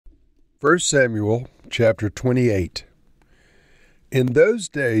1 Samuel chapter 28. In those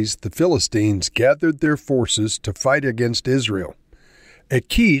days the Philistines gathered their forces to fight against Israel.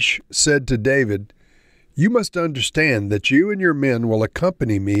 Achish said to David, "You must understand that you and your men will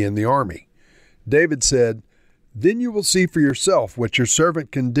accompany me in the army." David said, "Then you will see for yourself what your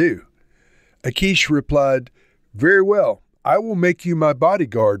servant can do." Achish replied, "Very well, I will make you my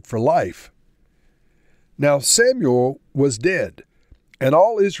bodyguard for life." Now Samuel was dead, and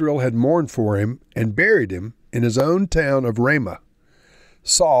all Israel had mourned for him and buried him in his own town of Ramah.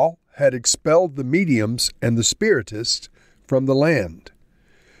 Saul had expelled the mediums and the spiritists from the land.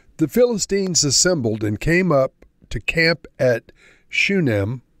 The Philistines assembled and came up to camp at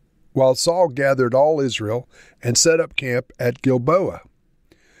Shunem, while Saul gathered all Israel and set up camp at Gilboa.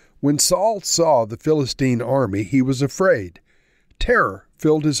 When Saul saw the Philistine army, he was afraid. Terror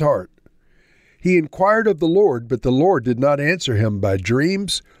filled his heart. He inquired of the Lord, but the Lord did not answer him by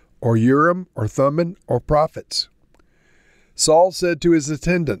dreams or Urim or Thummim or prophets. Saul said to his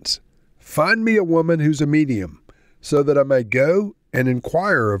attendants, "Find me a woman who's a medium, so that I may go and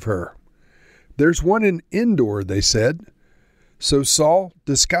inquire of her." "There's one in Endor," they said. So Saul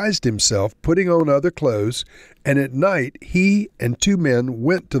disguised himself, putting on other clothes, and at night he and 2 men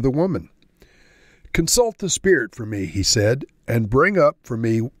went to the woman. "Consult the Spirit for me," he said, "and bring up for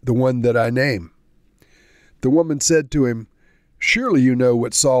me the one that I name." The woman said to him, "Surely you know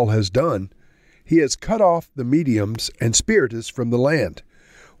what Saul has done. He has cut off the mediums and spiritists from the land.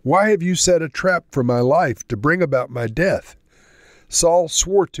 Why have you set a trap for my life to bring about my death?" Saul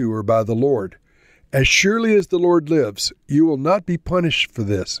swore to her by the Lord, "As surely as the Lord lives, you will not be punished for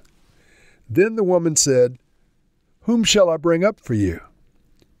this." Then the woman said, "Whom shall I bring up for you?"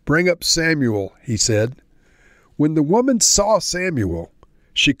 "Bring up Samuel," he said. When the woman saw Samuel,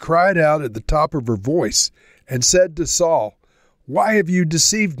 she cried out at the top of her voice and said to Saul, "Why have you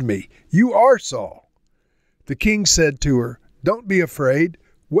deceived me? You are Saul." The king said to her, "Don't be afraid.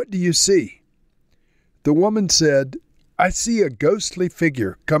 What do you see?" The woman said, "I see a ghostly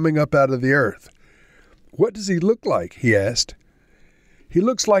figure coming up out of the earth." "What does he look like?" he asked. "He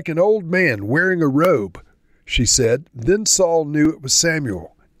looks like an old man wearing a robe," she said. Then Saul knew it was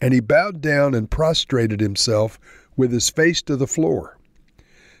Samuel, and he bowed down and prostrated himself with his face to the floor.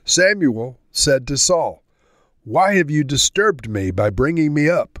 Samuel said to Saul, "Why have you disturbed me by bringing me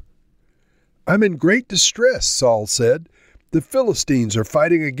up?" "I'm in great distress," Saul said. "The Philistines are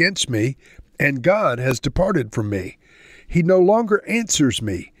fighting against me, and God has departed from me. He no longer answers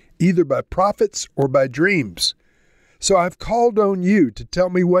me, either by prophets or by dreams. So I've called on you to tell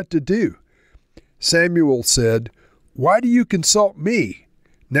me what to do." Samuel said, "Why do you consult me,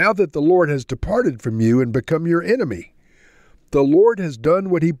 now that the Lord has departed from you and become your enemy? The Lord has done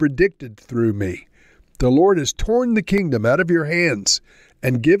what he predicted through me. The Lord has torn the kingdom out of your hands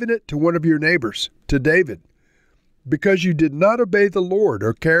and given it to one of your neighbors, to David. Because you did not obey the Lord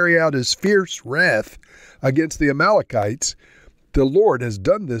or carry out his fierce wrath against the Amalekites, the Lord has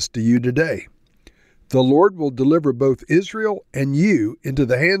done this to you today. The Lord will deliver both Israel and you into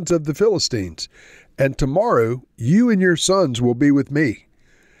the hands of the Philistines, and tomorrow you and your sons will be with me.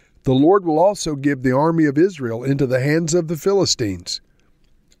 The Lord will also give the army of Israel into the hands of the Philistines."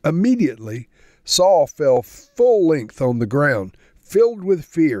 Immediately Saul fell full length on the ground, filled with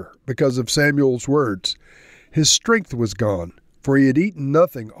fear because of Samuel's words. His strength was gone, for he had eaten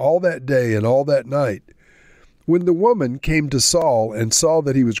nothing all that day and all that night. When the woman came to Saul and saw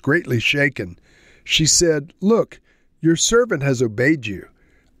that he was greatly shaken, she said, "Look, your servant has obeyed you.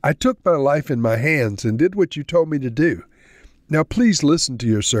 I took my life in my hands and did what you told me to do. Now please listen to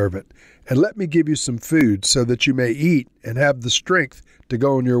your servant, and let me give you some food so that you may eat and have the strength to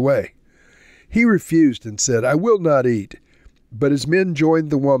go on your way." He refused and said, "I will not eat." But his men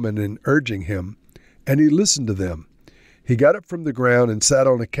joined the woman in urging him, and he listened to them. He got up from the ground and sat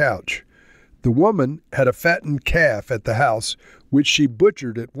on a couch. The woman had a fattened calf at the house, which she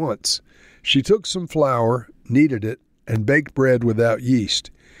butchered at once. She took some flour, kneaded it, and baked bread without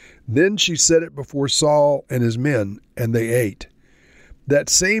yeast. Then she set it before Saul and his men, and they ate. That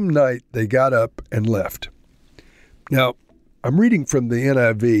same night they got up and left. Now, I'm reading from the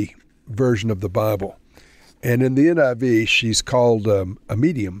NIV version of the Bible. And in the NIV, she's called a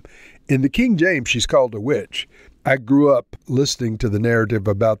medium. In the King James, she's called a witch. I grew up listening to the narrative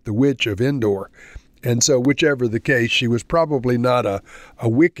about the witch of Endor. And so whichever the case, she was probably not a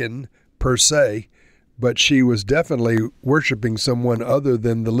Wiccan per se, but she was definitely worshiping someone other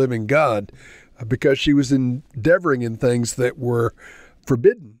than the living God, because she was endeavoring in things that were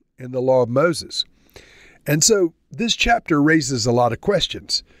forbidden in the law of Moses. And so this chapter raises a lot of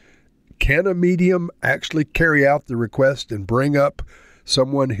questions. Can a medium actually carry out the request and bring up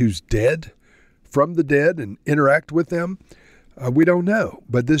someone who's dead from the dead and interact with them? We don't know.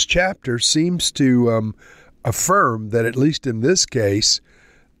 But this chapter seems to affirm that, at least in this case,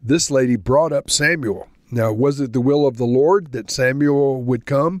 this lady brought up Samuel. Now, was it the will of the Lord that Samuel would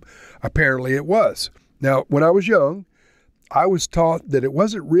come? Apparently it was. Now, when I was young, I was taught that it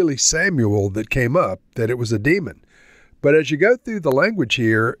wasn't really Samuel that came up, that it was a demon. But as you go through the language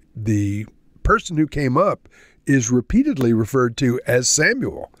here, the person who came up is repeatedly referred to as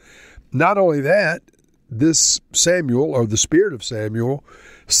Samuel. Not only that, this Samuel, or the spirit of Samuel,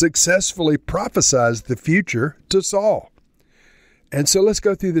 successfully prophesies the future to Saul. And so let's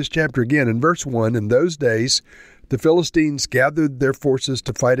go through this chapter again. In verse 1, in those days, the Philistines gathered their forces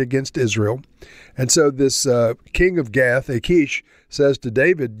to fight against Israel. And so this king of Gath, Achish, says to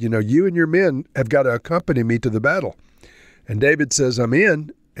David, you and your men have got to accompany me to the battle. And David says, I'm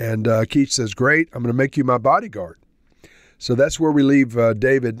in. And Achish says, great, I'm going to make you my bodyguard. So that's where we leave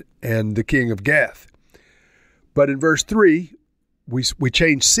David and the king of Gath. But in verse 3, we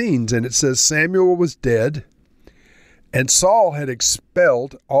change scenes, and it says Samuel was dead, and Saul had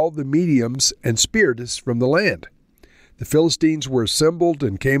expelled all the mediums and spiritists from the land. The Philistines were assembled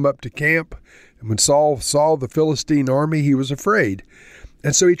and came up to camp, and when Saul saw the Philistine army, he was afraid.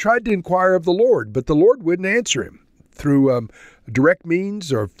 And so he tried to inquire of the Lord, but the Lord wouldn't answer him through direct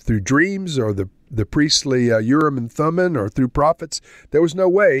means or through dreams or the priestly Urim and Thummim or through prophets. There was no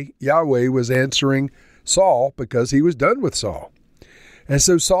way Yahweh was answering Saul because he was done with Saul. And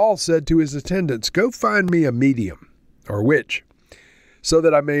so Saul said to his attendants, go find me a medium or witch so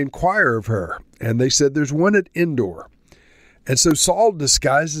that I may inquire of her. And they said, there's one at Endor. And so Saul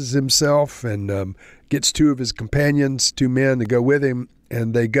disguises himself and gets two of his companions, two men, to go with him.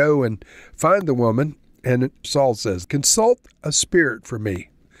 And they go and find the woman. And Saul says, consult a spirit for me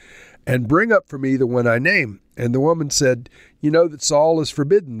and bring up for me the one I name. And the woman said, that Saul has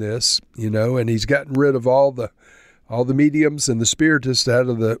forbidden this, and he's gotten rid of all the mediums and the spiritists out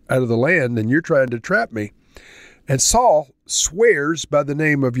of the land, and you're trying to trap me. And Saul swears by the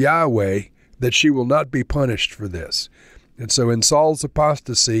name of Yahweh that she will not be punished for this. And so in Saul's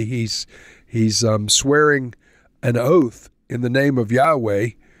apostasy, he's swearing an oath in the name of Yahweh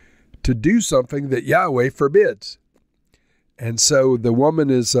to do something that Yahweh forbids. And so the woman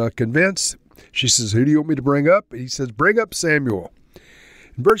is convinced. She says, who do you want me to bring up? He says, bring up Samuel.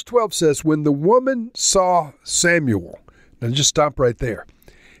 And verse 12 says, when the woman saw Samuel, now just stop right there.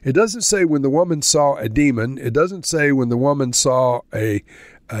 It doesn't say when the woman saw a demon. It doesn't say when the woman saw an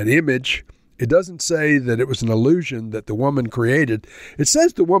image. It doesn't say that it was an illusion that the woman created. It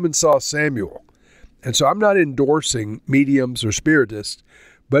says the woman saw Samuel. And so I'm not endorsing mediums or spiritists,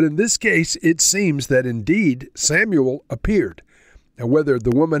 but in this case, it seems that indeed Samuel appeared. Now, whether the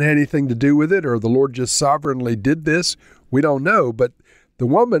woman had anything to do with it or the Lord just sovereignly did this, we don't know. But the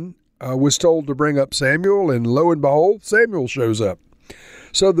woman was told to bring up Samuel, and lo and behold, Samuel shows up.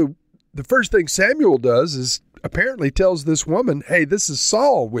 So the first thing Samuel does is apparently tells this woman, hey, this is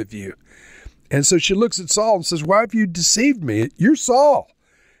Saul with you. And so she looks at Saul and says, why have you deceived me? You're Saul.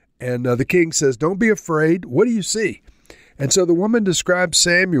 And the king says, don't be afraid. What do you see? And so the woman describes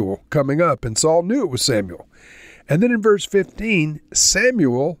Samuel coming up, and Saul knew it was Samuel. And then in verse 15,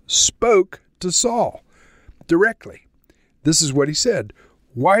 Samuel spoke to Saul directly. This is what he said.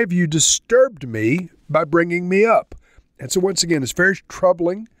 Why have you disturbed me by bringing me up? And so once again, it's very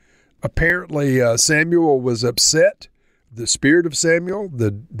troubling. Apparently, Samuel was upset. The spirit of Samuel,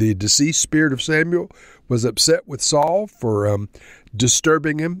 the deceased spirit of Samuel, was upset with Saul for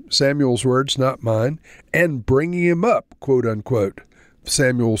disturbing him, Samuel's words, not mine, and bringing him up, quote unquote,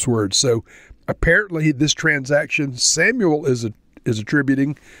 Samuel's words. So apparently this transaction Samuel is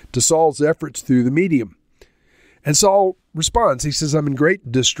attributing to Saul's efforts through the medium. And Saul responds. He says, I'm in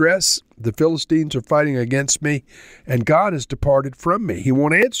great distress. The Philistines are fighting against me, and God has departed from me. He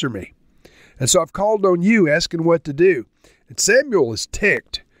won't answer me. And so I've called on you, asking what to do. And Samuel is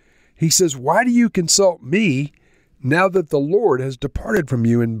ticked. He says, why do you consult me now that the Lord has departed from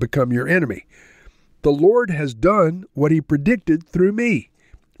you and become your enemy? The Lord has done what he predicted through me,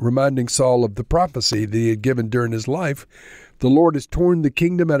 reminding Saul of the prophecy that he had given during his life. The Lord has torn the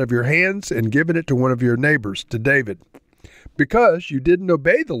kingdom out of your hands and given it to one of your neighbors, to David, because you didn't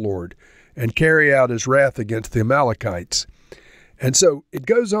obey the Lord and carry out his wrath against the Amalekites. And so it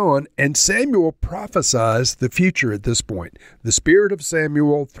goes on, and Samuel prophesies the future at this point. The spirit of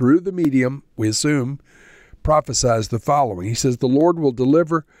Samuel, through the medium, we assume, prophesies the following. He says, the Lord will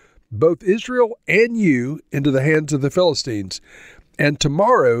deliver both Israel and you into the hands of the Philistines, and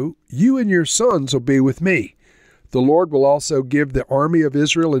tomorrow you and your sons will be with me. The Lord will also give the army of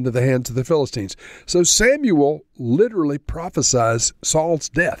Israel into the hands of the Philistines. So Samuel literally prophesies Saul's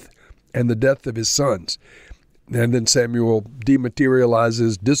death and the death of his sons. And then Samuel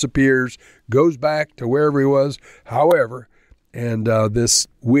dematerializes, disappears, goes back to wherever he was. However, and this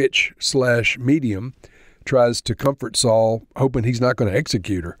witch/medium tries to comfort Saul, hoping he's not going to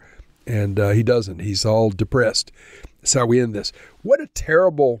execute her. And he doesn't. He's all depressed. That's how we end this. What a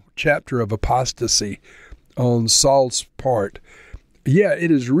terrible chapter of apostasy on Saul's part. Yeah,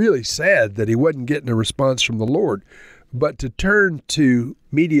 it is really sad that he wasn't getting a response from the Lord. But to turn to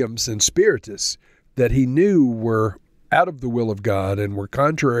mediums and spiritists that he knew were out of the will of God and were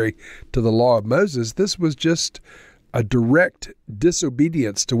contrary to the law of Moses, this was just a direct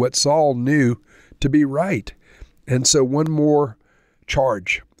disobedience to what Saul knew to be right. And so one more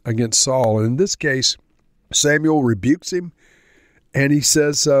charge against Saul. And in this case, Samuel rebukes him and he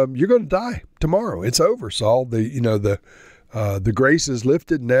says, you're going to die tomorrow. It's over, Saul. The grace is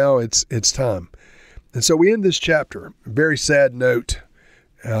lifted. Now it's time. And so we end this chapter, a very sad note,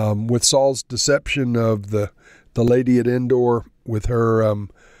 with Saul's deception of the lady at Endor, with her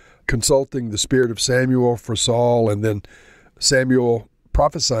consulting the spirit of Samuel for Saul, and then Samuel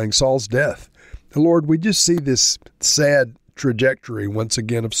prophesying Saul's death. And Lord, we just see this sad trajectory once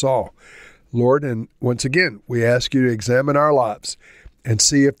again of Saul. Lord, and once again, we ask you to examine our lives and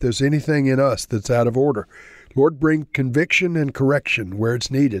see if there's anything in us that's out of order. Lord, bring conviction and correction where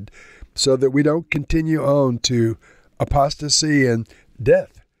it's needed so that we don't continue on to apostasy and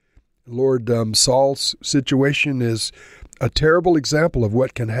death. Lord, Saul's situation is a terrible example of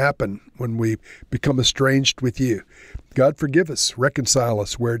what can happen when we become estranged with you. God, forgive us, reconcile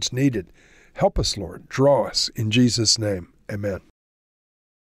us where it's needed. Help us, Lord. Draw us in Jesus' name. Amen.